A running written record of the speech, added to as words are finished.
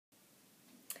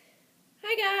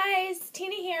Hi guys,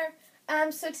 Tina here.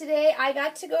 So today I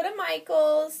got to go to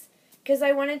Michael's because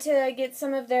I wanted to get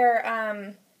some of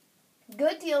their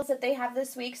good deals that they have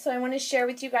this week. So I want to share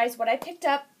with you guys what I picked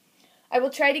up. I will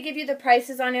try to give you the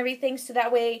prices on everything so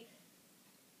that way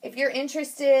if you're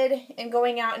interested in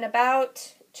going out and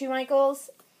about to Michael's,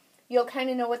 you'll kind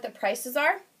of know what the prices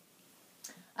are.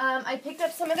 I picked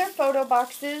up some of their photo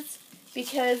boxes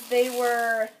because they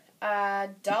were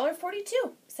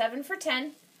 $1.42, 7 for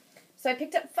 10. So I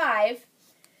picked up 5.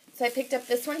 So I picked up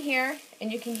this one here,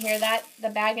 and you can hear that.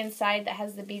 The bag inside that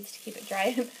has the beads to keep it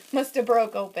dry must have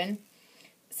broke open.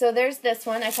 So there's this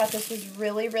one. I thought this was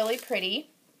really, really pretty.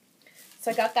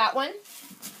 So I got that one.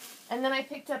 And then I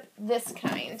picked up this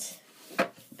kind.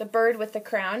 The bird with the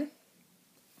crown.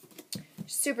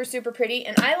 Super, super pretty.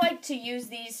 And I like to use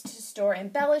these to store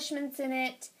embellishments in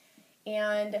it.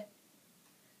 And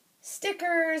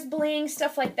stickers, bling,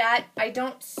 stuff like that. I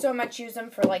don't so much use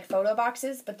them for like photo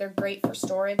boxes, but they're great for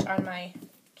storage on my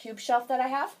cube shelf that I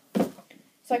have.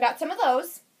 So I got some of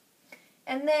those.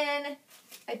 And then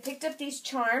I picked up these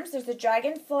charms. There's a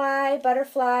dragonfly,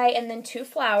 butterfly, and then 2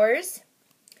 flowers.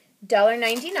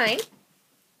 $1.99.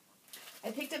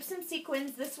 I picked up some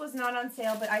sequins. This was not on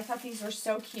sale, but I thought these were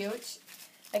so cute.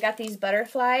 I got these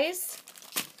butterflies.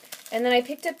 And then I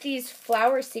picked up these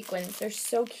flower sequins. They're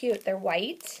so cute. They're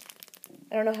white.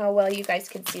 I don't know how well you guys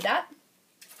can see that.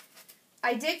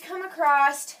 I did come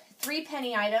across 3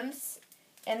 penny items,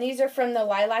 and these are from the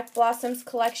Lilac Blossoms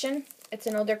collection. It's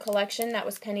an older collection that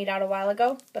was pennied out a while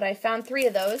ago, but I found 3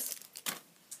 of those.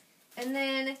 And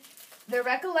then the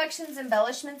Recollections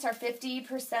embellishments are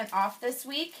 50% off this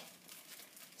week.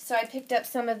 So I picked up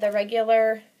some of the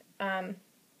regular bling,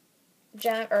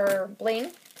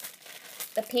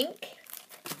 the pink,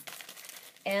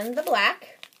 and the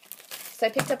black. So I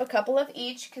picked up a couple of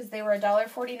each because they were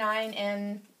 $1.49,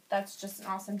 and that's just an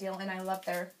awesome deal, and I love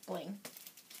their bling.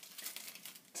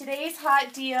 Today's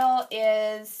hot deal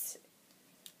is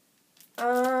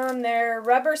their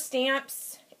rubber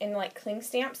stamps and like cling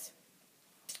stamps,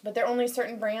 but they're only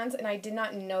certain brands, and I did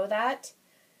not know that.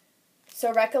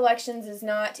 So Recollections is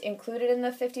not included in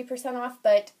the 50% off,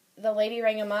 but the lady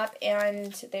rang them up,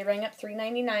 and they rang up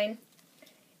 $3.99.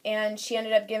 And she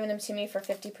ended up giving them to me for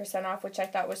 50% off, which I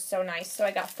thought was so nice. So I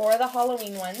got 4 of the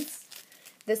Halloween ones.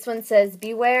 This one says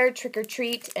Beware, Trick or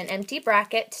Treat, an empty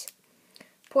bracket,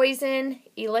 Poison,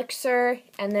 Elixir,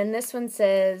 and then this one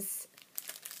says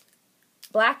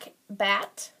Black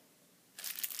Bat.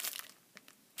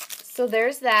 So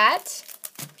there's that.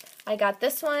 I got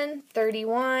this one,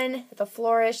 31, the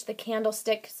Flourish, the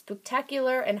Candlestick,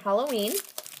 Spooktacular, and Halloween.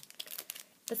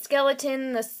 The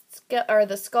skeleton, the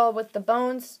skull with the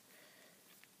bones,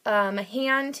 a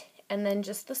hand, and then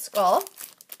just the skull.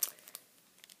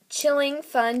 Chilling,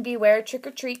 Fun, Beware, Trick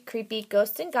or Treat, Creepy,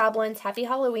 Ghosts and Goblins, Happy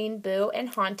Halloween, Boo, and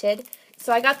Haunted.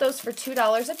 So I got those for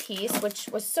 $2 a piece, which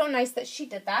was so nice that she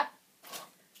did that.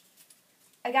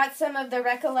 I got some of the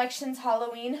Recollections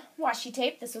Halloween washi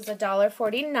tape. This was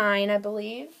 $1.49, I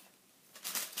believe.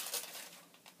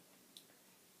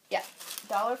 Yeah,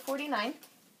 $1.49.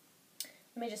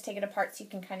 Let me just take it apart so you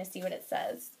can kind of see what it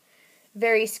says.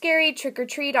 Very Scary, Trick or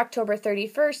Treat, October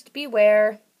 31st,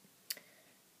 Beware.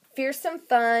 Fearsome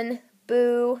Fun,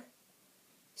 Boo,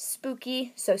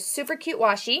 Spooky, so super cute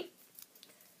washi.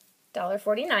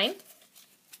 $1.49.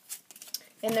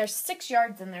 And there's 6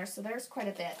 yards in there, so there's quite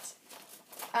a bit.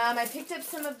 I picked up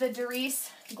some of the Darice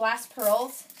glass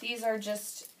pearls. These are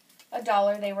just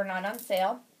 $1. They were not on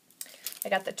sale. I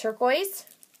got the turquoise.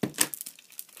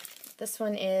 This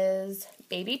one is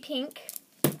baby pink,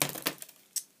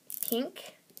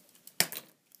 pink,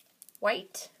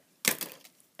 white,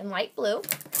 and light blue.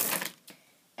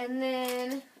 And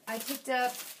then I picked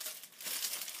up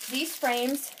these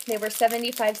frames. They were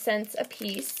 75 cents a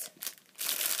piece.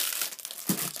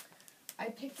 I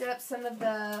picked up some of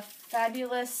the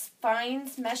Fabulous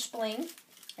Finds Mesh Bling.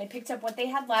 I picked up what they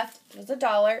had left. It was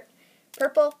 $1.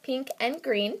 Purple, pink, and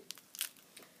green.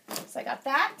 So I got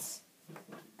that.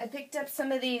 I picked up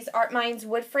some of these Art Minds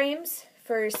wood frames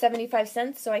for 75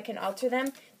 cents so I can alter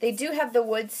them. They do have the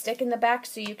wood stick in the back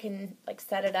so you can like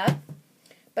set it up.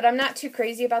 But I'm not too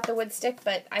crazy about the wood stick,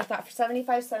 but I thought for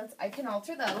 75 cents I can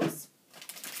alter those.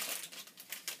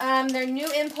 Their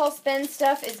new Impulse Bend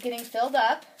stuff is getting filled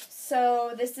up.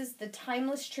 So this is the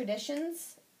Timeless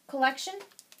Traditions collection.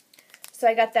 So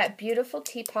I got that beautiful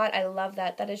teapot. I love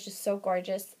that. That is just so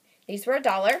gorgeous. These were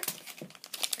 $1.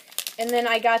 And then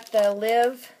I got the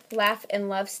Live, Laugh, and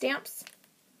Love stamps.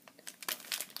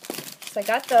 So I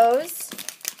got those.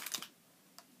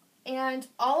 And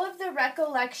all of the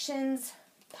Recollections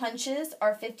punches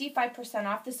are 55%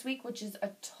 off this week, which is a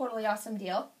totally awesome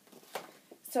deal.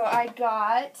 So I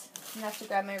got, I'm going to have to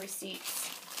grab my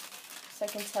receipts so I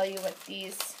can tell you what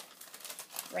these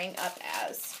rang up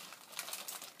as.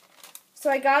 So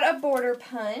I got a border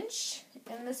punch,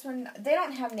 and this one, they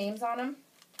don't have names on them,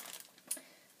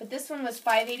 but this one was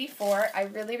 $5.84. I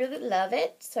really, really love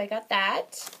it, so I got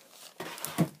that.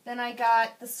 Then I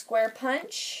got the square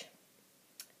punch,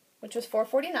 which was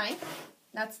 $4.49.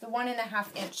 That's the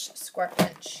 1.5 inch square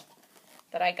punch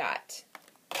that I got.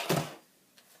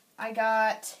 I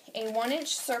got a 1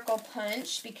 inch circle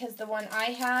punch because the one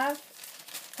I have,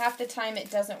 half the time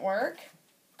it doesn't work.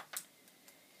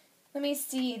 Let me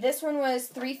see, this one was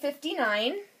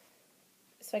 $3.59,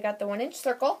 so I got the 1 inch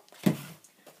circle.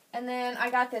 And then I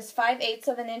got this 5/8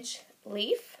 of an inch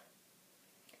leaf.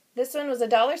 This one was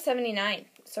 $1.79,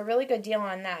 so really good deal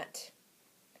on that.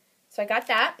 So I got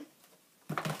that.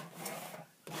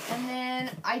 And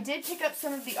then I did pick up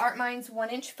some of the Art Minds 1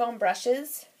 inch foam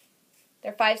brushes.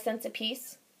 They're 5 cents a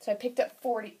piece, so I picked up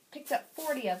 40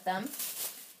 of them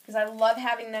because I love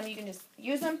having them. You can just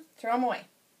use them, throw them away.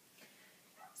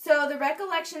 So the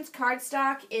Recollections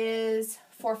cardstock is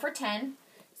 4 for $10,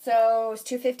 so it's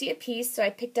 $2.50 a piece. So I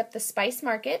picked up the Spice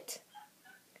Market,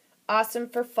 awesome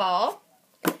for fall.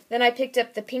 Then I picked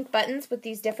up the pink buttons with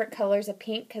these different colors of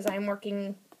pink because I'm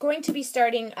going to be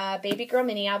starting a Baby Girl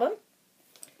mini album.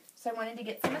 So I wanted to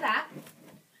get some of that.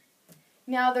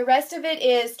 Now the rest of it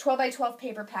is 12 by 12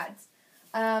 paper pads.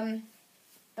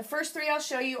 The first 3 I'll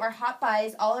show you are Hot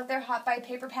Buys. All of their Hot Buy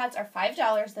paper pads are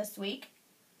 $5 this week.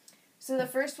 So the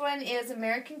first one is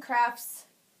American Crafts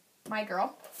My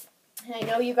Girl. And I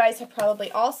know you guys have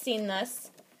probably all seen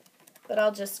this, but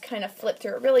I'll just kind of flip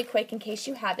through it really quick in case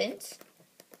you haven't.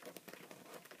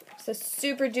 So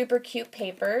super duper cute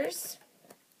papers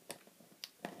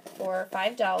for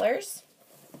 $5.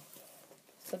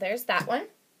 So there's that one.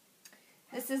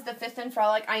 This is the Fifth and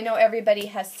Frolic. I know everybody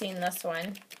has seen this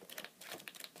one.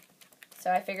 So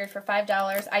I figured for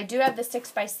 $5. I do have the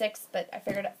 6x6, but I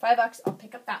figured at $5 I'll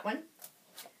pick up that one.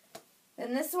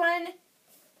 Then this one,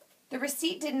 the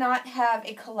receipt did not have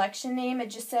a collection name.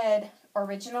 It just said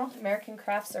Original, American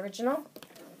Crafts Original.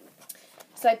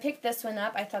 So I picked this one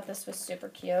up. I thought this was super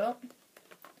cute.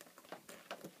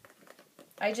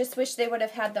 I just wish they would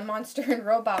have had the Monster and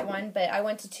Robot one, but I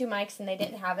went to 2 mics and they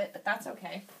didn't have it, but that's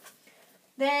okay.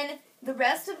 Then the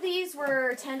rest of these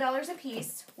were $10 a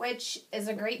piece, which is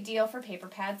a great deal for paper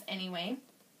pads anyway.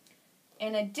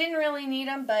 And I didn't really need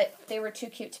them, but they were too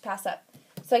cute to pass up.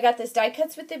 So I got this Die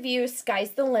Cuts with the View,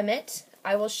 Sky's the Limit.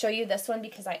 I will show you this one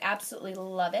because I absolutely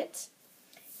love it.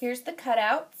 Here's the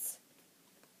cutouts.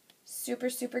 Super,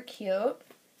 super cute.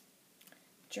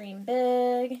 Dream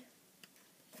Big.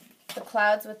 The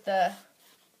clouds with the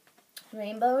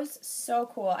rainbows. So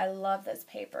cool. I love this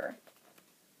paper.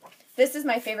 This is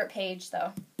my favorite page,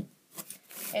 though.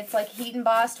 It's like heat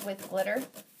embossed with glitter.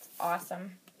 It's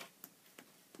awesome.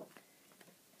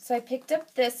 So I picked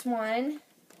up this one.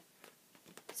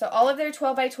 So all of their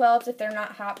 12 by 12s, if they're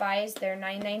not Hot Buys, they're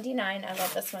 $9.99. I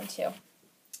love this one, too.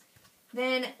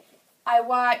 Then I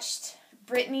watched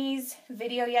Brittany's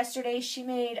video yesterday. She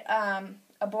made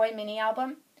a boy mini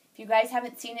album. If you guys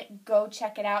haven't seen it, go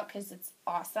check it out because it's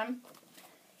awesome.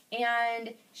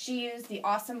 And she used the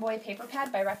Awesome Boy paper pad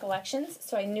by Recollections,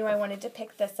 so I knew I wanted to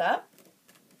pick this up.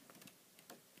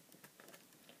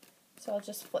 So I'll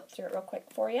just flip through it real quick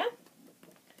for you.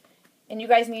 And you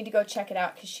guys need to go check it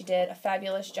out because she did a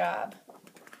fabulous job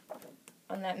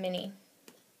on that mini.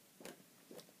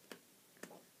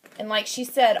 And like she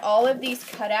said, all of these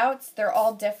cutouts, they're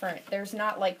all different. There's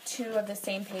not like 2 of the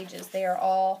same pages. They are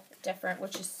all different,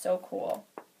 which is so cool.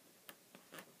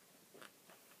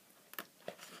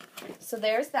 So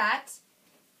there's that.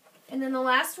 And then the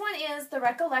last one is the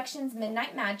Recollections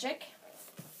Midnight Magic.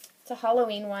 It's a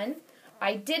Halloween one.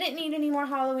 I didn't need any more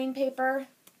Halloween paper,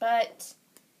 but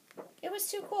it was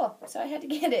too cool, so I had to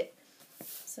get it.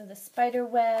 So the spider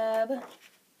web.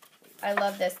 I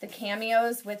love this. The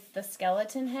cameos with the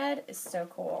skeleton head is so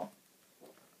cool.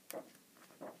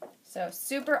 So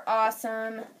super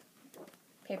awesome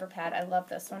paper pad. I love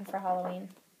this one for Halloween.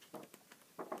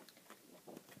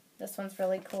 This one's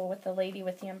really cool with the lady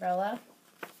with the umbrella.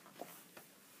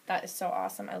 That is so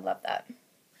awesome. I love that.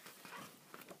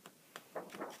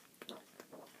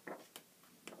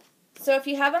 So if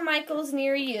you have a Michaels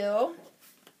near you,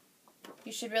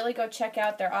 you should really go check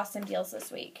out their awesome deals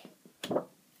this week.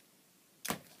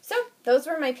 So those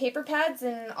were my paper pads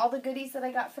and all the goodies that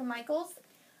I got from Michaels.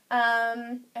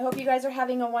 I hope you guys are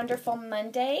having a wonderful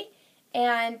Monday.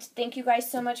 And thank you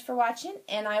guys so much for watching.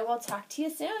 And I will talk to you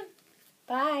soon.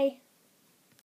 Bye.